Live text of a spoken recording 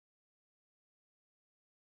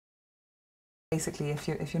Basically, if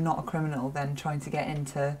you're not a criminal, then trying to get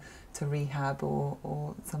into rehab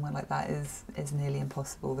or somewhere like that is nearly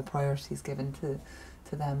impossible. The priority is given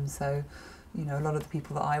to them. So, you know, a lot of the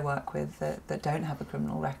people that I work with that don't have a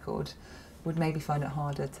criminal record would maybe find it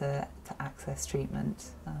harder to access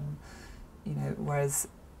treatment. You know, whereas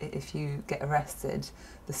if you get arrested,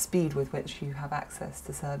 the speed with which you have access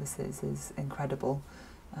to services is incredible.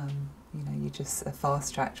 You know, you just are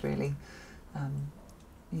fast-tracked really.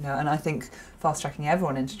 You know, and I think fast-tracking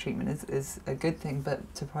everyone into treatment is a good thing,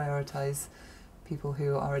 but to prioritise people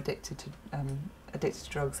who are addicted to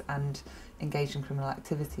drugs and engaged in criminal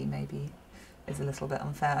activity maybe is a little bit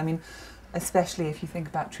unfair. I mean, especially if you think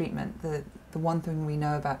about treatment, the one thing we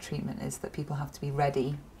know about treatment is that people have to be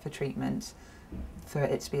ready for treatment for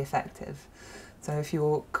it to be effective. So if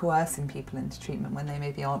you're coercing people into treatment when they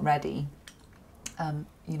maybe aren't ready,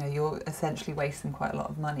 you know, you're essentially wasting quite a lot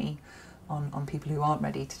of money on people who aren't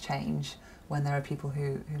ready to change when there are people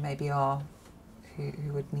who maybe are, who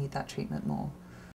would need that treatment more.